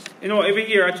me, you know, every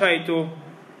year I try to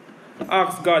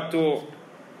ask God to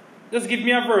just give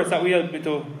me a verse that will help me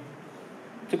to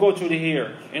go through the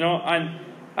year. You know,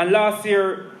 and last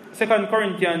year, 2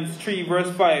 Corinthians 3 verse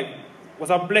 5 was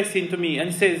a blessing to me. And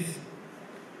it says,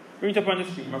 bring it up on the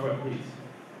screen, my brother, please.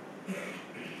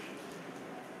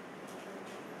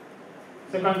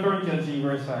 2 Corinthians 3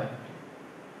 verse 5.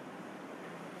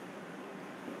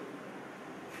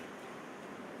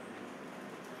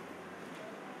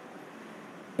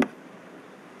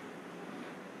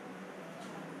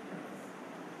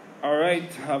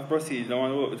 Alright, I've proceeded. I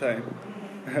want to work the time.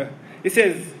 It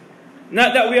says,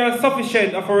 not that we are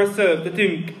sufficient of ourselves to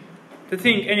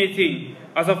think anything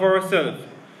as of ourselves,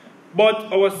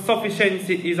 but our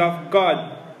sufficiency is of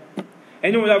God.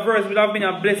 I know that verse would have been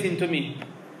a blessing to me.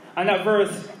 And that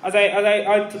verse, as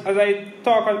I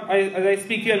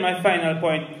speak here on my final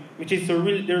point, which is the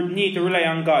need to rely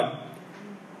on God,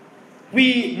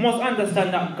 we must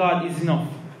understand that God is enough.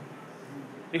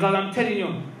 Because I'm telling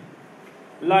you,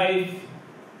 life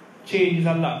changes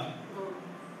a lot.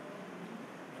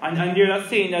 And there's a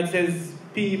saying that says,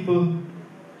 people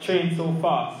change so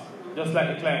fast, just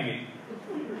like the climate.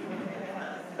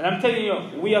 And I'm telling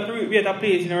you, we have to be at a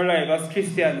place in our life as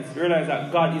Christians, realize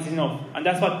that God is enough. And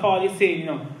that's what Paul is saying, you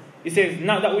know. He says,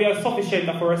 not that we are sufficient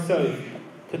of ourselves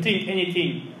to think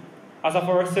anything as of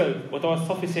ourselves, but our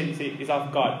sufficiency is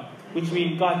of God. Which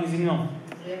means God is enough.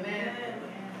 Amen.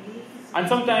 And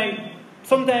sometimes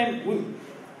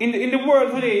in the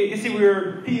world today, you see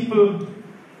where people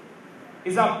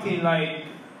is acting like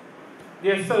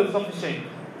they're self-sufficient.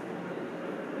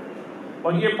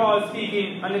 But here Paul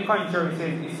speaking, on the contrary,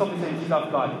 says his sufficiency is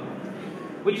of God.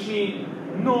 Which means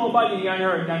nobody on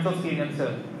earth can sustain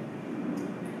themselves.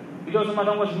 It doesn't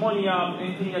matter how much money you have,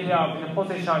 anything that you have, in a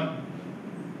possession.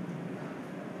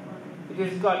 It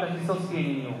is God that is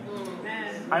sustaining you.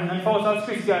 And for us as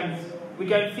Christians, we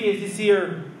can face this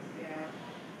year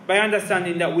by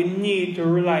understanding that we need to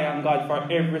rely on God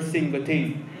for every single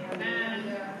thing.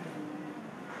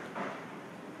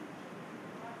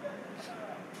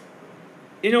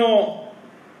 You know,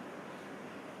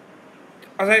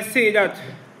 as I say that,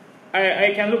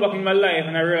 I can look back in my life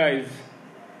and I realize,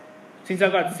 since I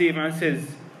got saved, and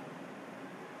says,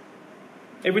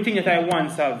 everything that I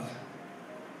once have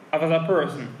as a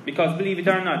person, because believe it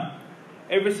or not,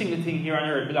 every single thing here on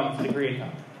earth belongs to the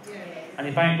Creator. And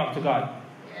it finds back to God.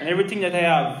 And everything that I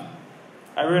have,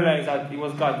 I realize that it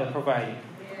was God that provided.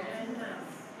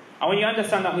 And when you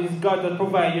understand that it is God that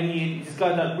provides your need, it is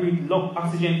God that breathes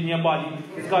oxygen in your body,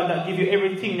 it is God that gives you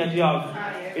everything that you have,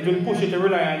 it will push you to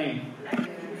rely on Him.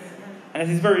 And this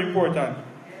is very important.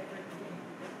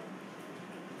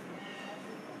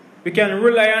 We can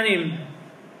rely on Him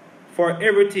for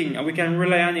everything, and we can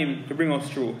rely on Him to bring us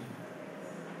through.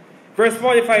 Verse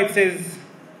 45 says,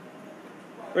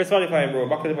 verse 45, bro,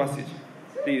 back to the passage,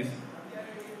 please.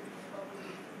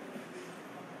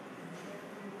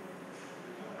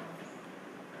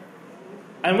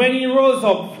 And when he rose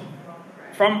up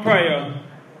from prayer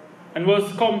and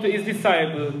was come to his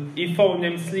disciples, he found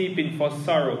them sleeping for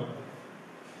sorrow.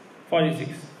 46.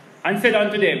 And said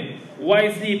unto them,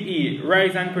 Why sleep ye?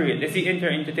 Rise and pray, lest ye enter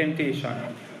into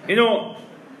temptation. You know,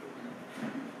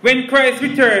 when Christ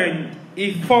returned,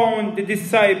 he found the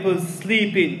disciples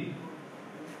sleeping.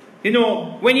 You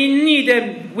know, when he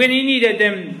needed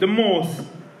them the most,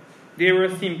 they were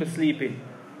simply sleeping.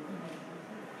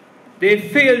 They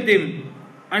failed him,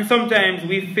 and sometimes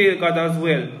we fail God as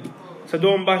well. So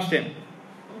don't bash them.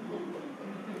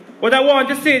 But I want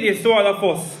to say this to all of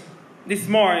us this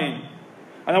morning,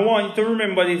 and I want you to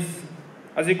remember this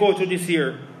as we go through this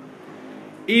year.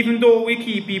 Even though we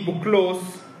keep people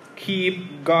close,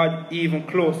 keep God even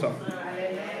closer.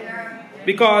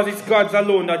 Because it's God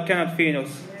alone that cannot fail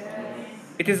us.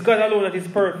 It is God alone that is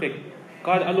perfect.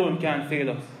 God alone can't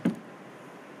fail us.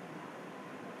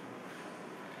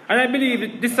 And I believe the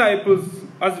disciples,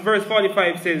 as verse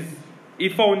 45 says, he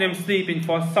found them sleeping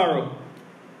for sorrow.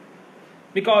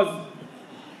 Because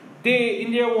they,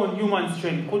 in their own human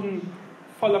strength, couldn't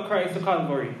follow Christ to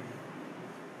Calvary.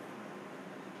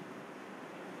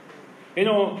 You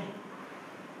know,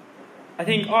 I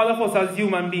think all of us as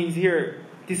human beings here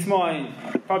this morning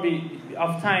probably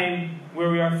have time where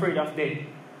we are afraid of death.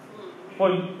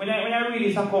 But when I read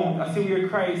this account, I see where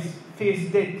Christ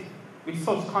faced death with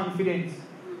such confidence.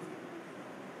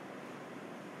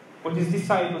 But his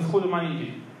disciples couldn't manage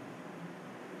it.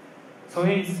 So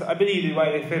hence, I believe it's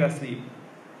why they fell asleep.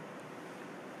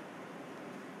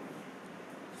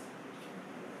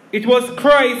 It was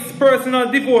Christ's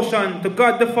personal devotion to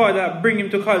God the Father that bring him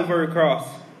to Calvary cross.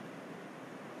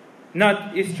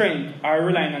 Not his strength or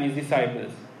relying on his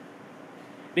disciples.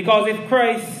 Because if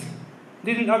Christ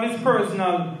didn't have his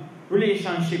personal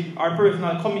relationship or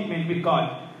personal commitment with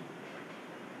God,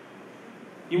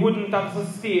 he wouldn't have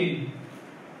sustained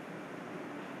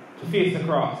to face the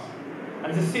cross.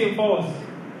 And it's the same for us.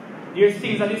 There's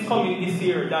things that is coming this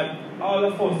year that all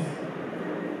of us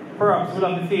perhaps will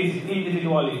have to face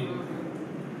individually.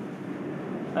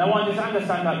 And I want you to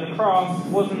understand that the cross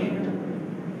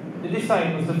wasn't the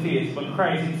disciples to face, but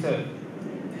Christ himself.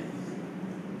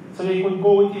 So they could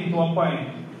go with him to a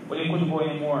point, but they couldn't go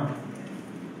anymore.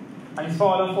 And it's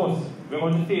for all of us. We're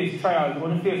going to face trials, we're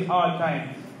going to face hard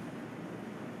times.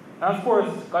 And of course,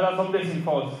 God has some blessing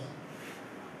for us.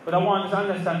 But I want you to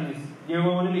understand this. There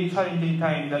will only be challenging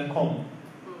times that come.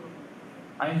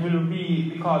 And it will be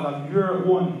because of your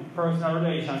own personal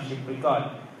relationship with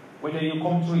God, whether you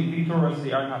come through it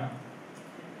victoriously or not.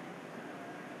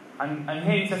 And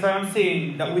hence, as I am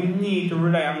saying, that we need to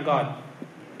rely on God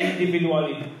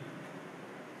individually.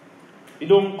 You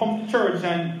don't come to church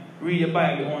and read the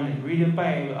Bible only. Read the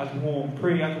Bible at home,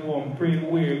 pray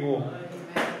where you go.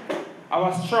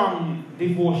 Have a strong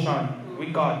devotion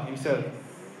with God himself.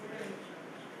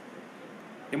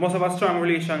 You must have a strong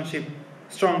relationship,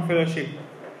 strong fellowship.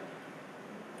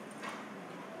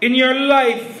 In your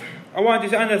life, I want you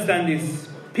to understand this.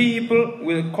 People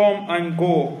will come and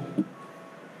go.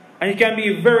 And it can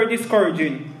be very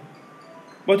discouraging.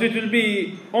 But it will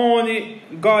be only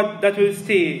God that will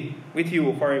stay with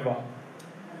you forever.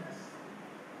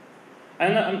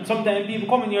 And sometimes people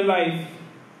come in your life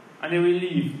and they will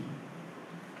leave.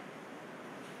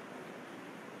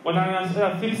 But on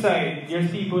the flip side, there's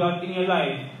people that in your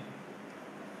life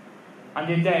and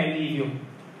they die and leave you.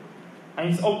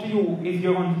 And it's up to you if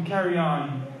you're going to carry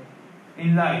on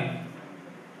in life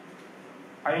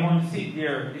or you want to sit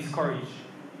there discouraged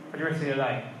for the rest of your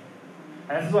life.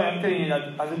 And that's why I'm telling you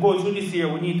that as we go through this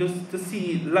year, we need to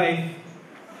see life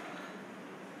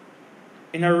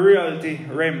in a reality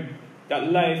realm.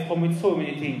 That life comes with so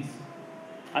many things.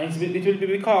 And it will be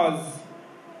because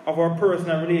of our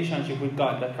personal relationship with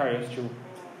God that carries us through.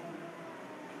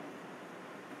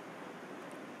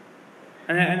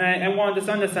 And I want us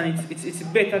to understand it's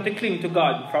better to cling to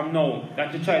God from now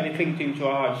than to try to cling to Him through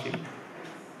a hardship.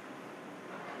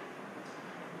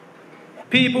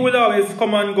 People will always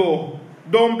come and go.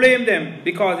 Don't blame them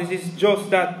because it is just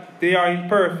that they are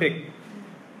imperfect.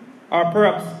 Or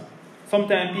perhaps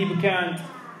sometimes people can't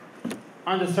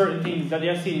understand certain things that they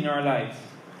are seeing in our lives.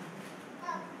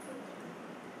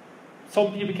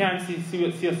 Some people can't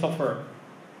see us suffer.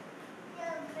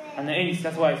 And hence,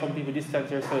 that's why some people distance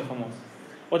themselves from us.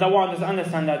 But I want us to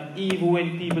understand that even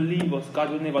when people leave us, God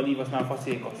will never leave us nor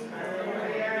forsake us.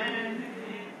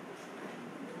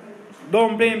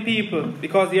 Don't blame people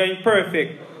because they are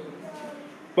imperfect.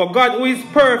 But God, who is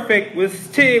perfect, will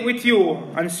stay with you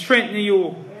and strengthen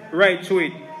you right through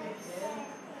it.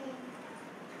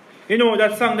 You know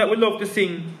that song that we love to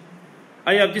sing,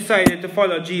 I have decided to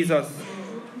follow Jesus.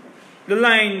 The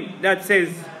line that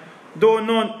says, though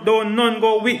none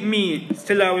go with me,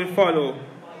 still I will follow.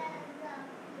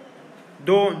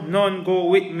 Though none go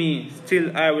with me,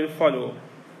 still I will follow.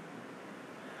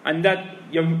 And that,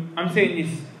 I'm saying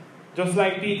this, just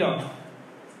like Peter,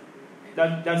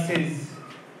 that says,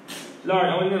 Lord,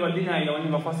 I will never deny you, I will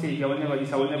never forsake you, I will never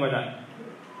this, I will never that.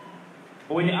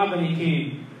 But when the agony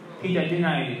came, Peter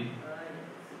denied it.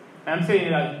 And I'm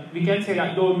saying that we can say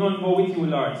that though none go with you,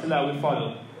 Lord, so that we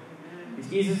follow.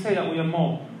 It's easy to say that with your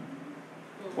mouth.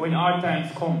 But when hard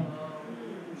times come,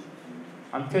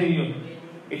 I'm telling you,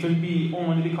 it will be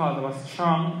only because of a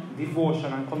strong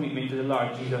devotion and commitment to the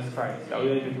Lord Jesus Christ that we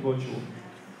are able to go through.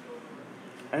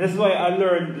 And this is why I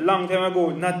learned long time ago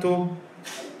not to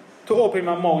open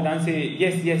my mouth and say,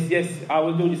 yes, yes, yes, I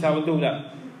will do this, I will do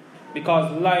that.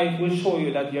 Because life will show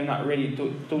you that you're not ready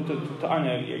to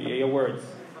honor your words.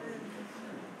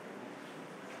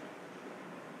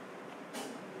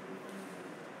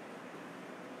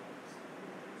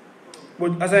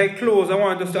 But as I close, I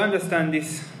want us to understand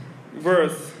this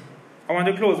verse. I want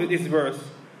to close with this verse.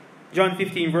 John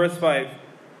 15, verse 5.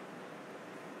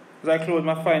 As I close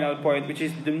my final point, which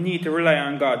is the need to rely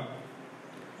on God.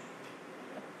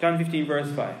 John 15,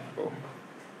 verse 5. Oh,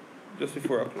 just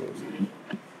before I close.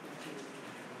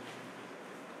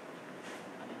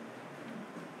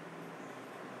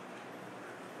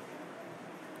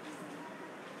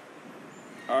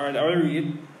 Alright, I will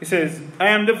read. It says, I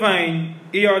am the vine,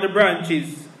 ye are the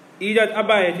branches. He that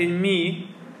abideth in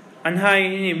me, and I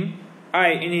in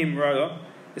him,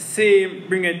 the same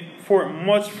bringeth forth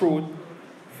much fruit,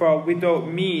 for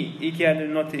without me he can do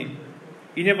nothing.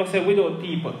 He never said without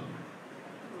people.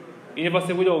 He never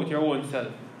said without your own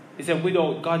self. He said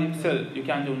without God himself you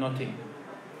can do nothing.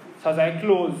 So as I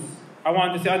close, I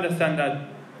want us to understand that.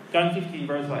 John 15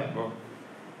 verse 5, bro.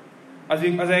 As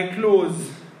I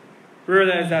close,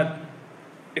 realize that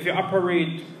if you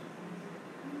operate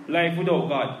life without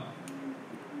God,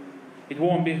 it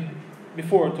won't be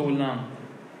before too long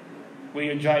where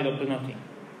you're dried up to nothing.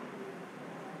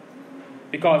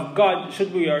 Because God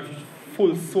should be our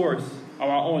full source, our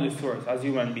only source as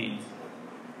human beings.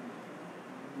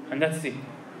 And that's it.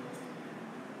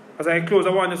 As I close, I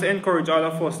want us to encourage all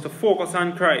of us to focus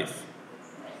on Christ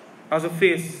as we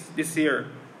face this year.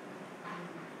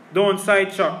 Don't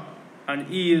sidetrack, and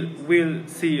He will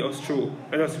see us through.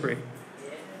 Let us pray.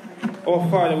 Oh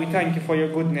Father, we thank you for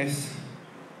your goodness.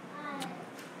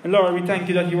 And Lord, we thank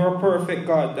you that you are a perfect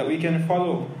God that we can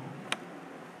follow.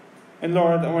 And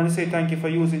Lord, I want to say thank you for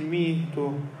using me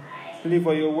to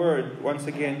deliver your word once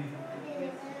again.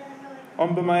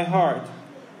 Humble my heart.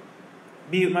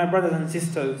 Be with my brothers and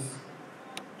sisters.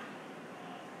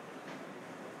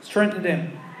 Strengthen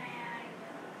them.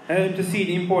 And help them to see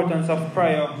the importance of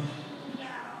prayer,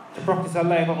 to practice a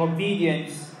life of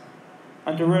obedience,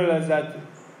 and to realize that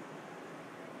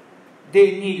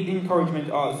they need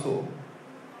encouragement also.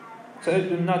 So help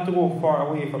them not to go far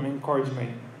away from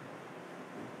encouragement.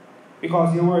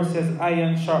 Because your word says,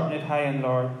 iron sharpeneth iron,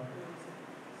 Lord.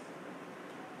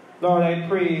 Lord, I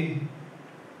pray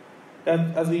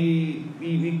that as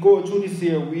we go through this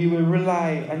year, we will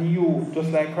rely on you just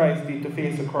like Christ did to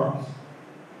face the cross.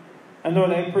 And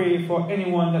Lord, I pray for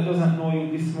anyone that doesn't know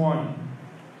you this morning,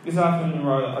 this afternoon,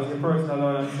 Lord, as your personal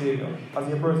Lord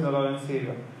and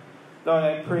Savior. Lord,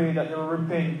 I pray that they will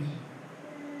repent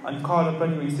and call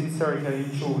upon you in sincerity and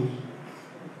in truth.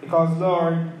 Because,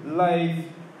 Lord, life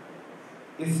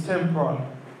is temporal,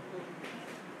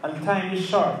 and time is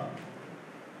short,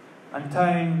 and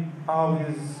time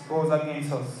always goes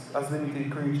against us as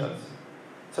limited creatures.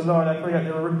 So, Lord, I pray that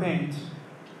they will repent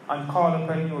and call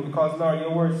upon you, because, Lord,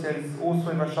 your word says,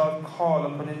 whosoever shall call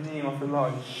upon the name of the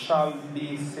Lord shall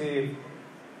be saved.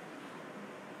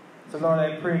 So, Lord,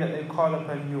 I pray that they call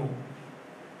upon you.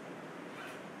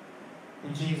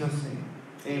 In Jesus' name,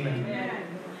 amen.